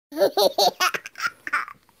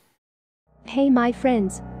Hey my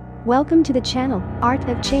friends. Welcome to the channel, Art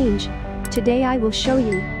of Change. Today I will show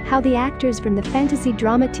you how the actors from the fantasy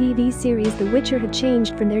drama TV series The Witcher have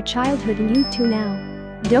changed from their childhood and youth to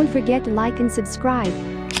now. Don't forget to like and subscribe.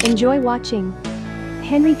 Enjoy watching.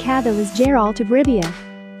 Henry Cavill is Geralt of Rivia.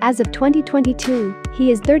 As of 2022,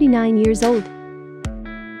 he is 39 years old.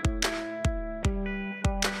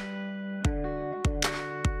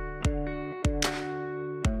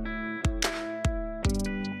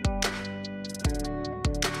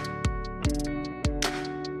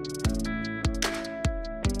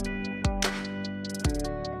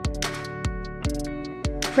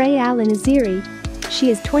 Freya Allan is Ciri. She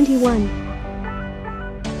is 21.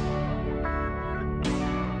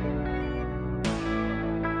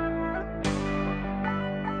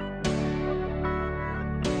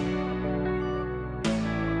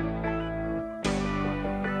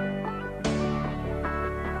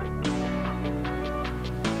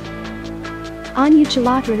 Anya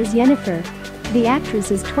Chalotra is Yennefer. The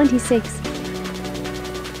actress is 26.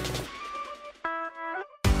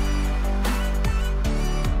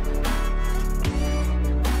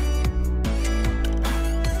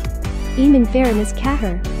 Eamon Farren is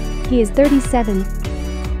Cahir. He is 37.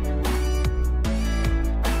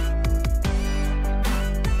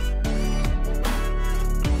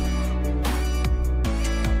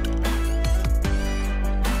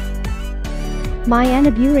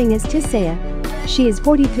 MyAnna Buring is Tissaia. She is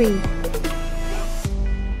 43.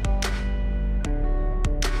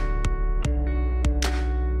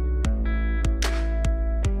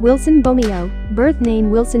 Wilson Mbomio, birth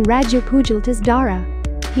name Wilson Radjou-Pujalte is Dara.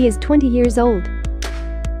 He is 20 years old.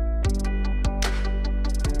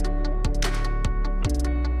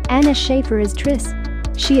 Anna Shaffer is Triss.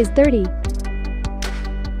 She is 30.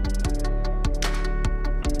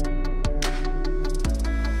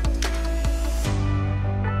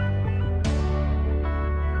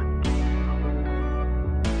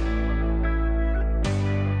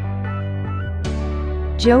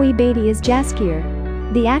 Batey is Jaskier.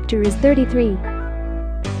 The actor is 33.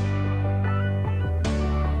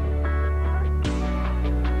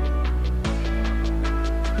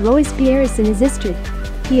 Royce Pierreson is Istredd.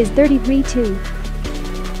 He is 33 too.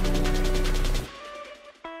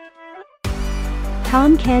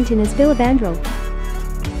 Canton is Filavandrel.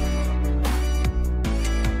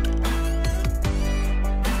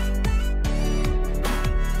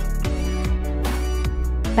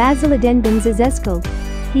 Basil Eidenbenz is Eskel.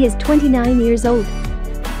 He is 29 years old.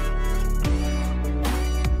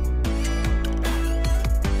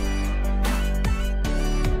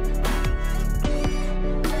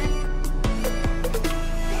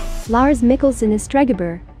 Lars Mikkelsen is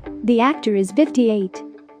Estredd. The actor is 58.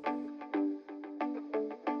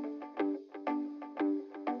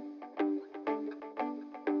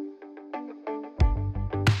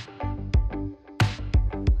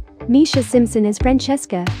 Misha Simpson is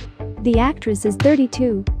Francesca. The actress is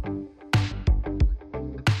 32.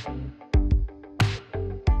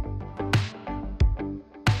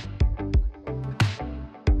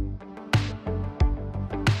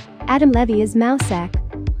 Adam Levy is Mousak.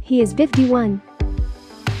 He is 51.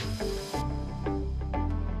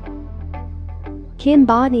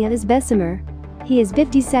 Mbomio is Bessemer. He is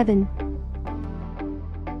 57.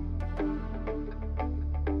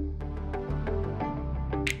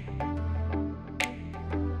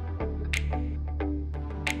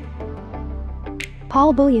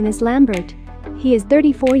 Paul Bullion is Lambert. He is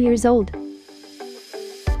 34 years old.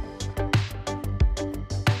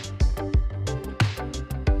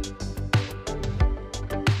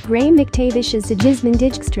 Graham McTavish is Sigismund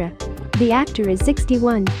Dijkstra. The actor is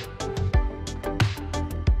 61.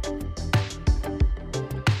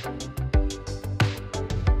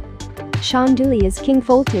 Sean Dooley is King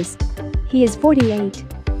Foltest. He is 48.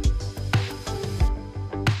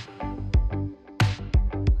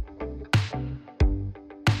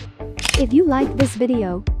 If you like this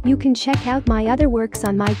video, you can check out my other works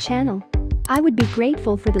on my channel. I would be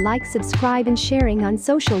grateful for the like, subscribe and sharing on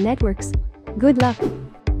social networks. Good luck.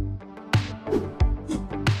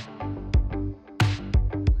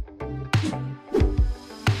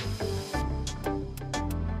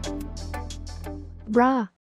 Brah.